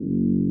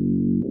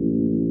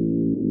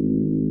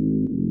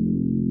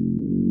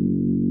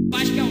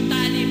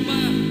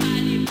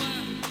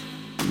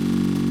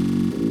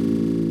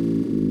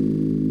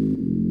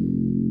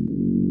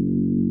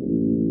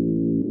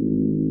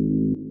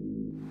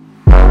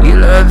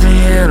lá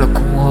vem ela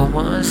com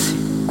romance.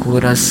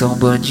 Coração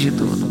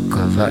bandido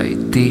nunca vai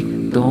ter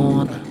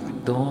dona.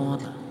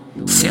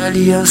 Sem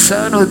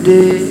aliança no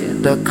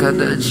dedo, a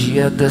cada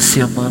dia da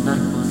semana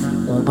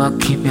uma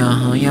que me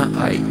arranha,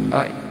 ai.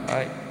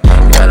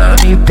 Ela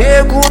me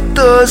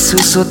perguntou se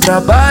eu sou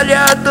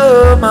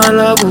trabalhador, mas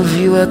logo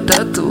viu a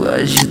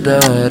tatuagem da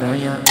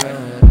aranha.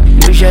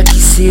 Eu já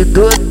quis ser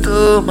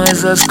doutor,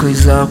 mas as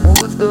coisas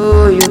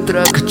mudou e eu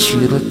troco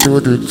tiro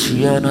todo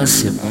dia na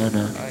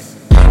semana.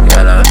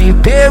 Ela me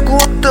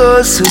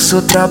perguntou se eu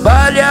sou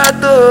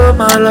trabalhador,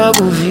 mas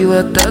logo viu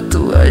a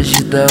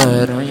tatuagem da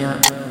aranha.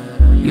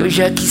 Eu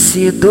já quis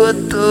ser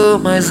doutor,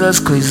 mas as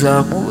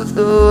coisas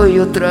mudou e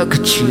eu troco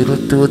tiro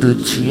todo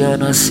dia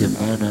na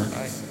semana.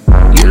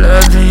 E lá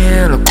vem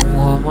ela com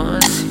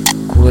romance.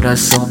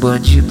 Coração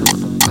bandido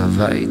nunca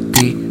vai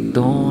ter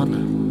dona.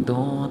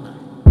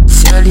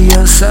 Sem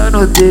aliança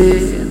no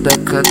dedo, a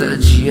cada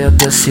dia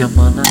da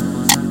semana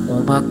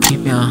uma que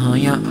me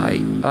arranha,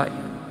 ai.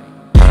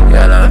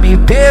 Ela me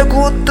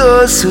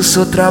perguntou se eu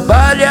sou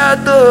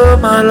trabalhador,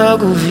 mas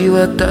logo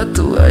viu a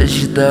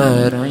tatuagem da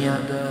aranha.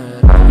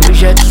 Eu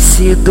já quis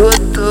ser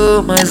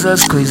doutor, mas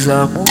as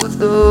coisas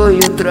mudou e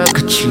eu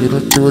troco tiro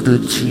todo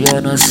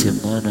dia na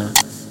semana.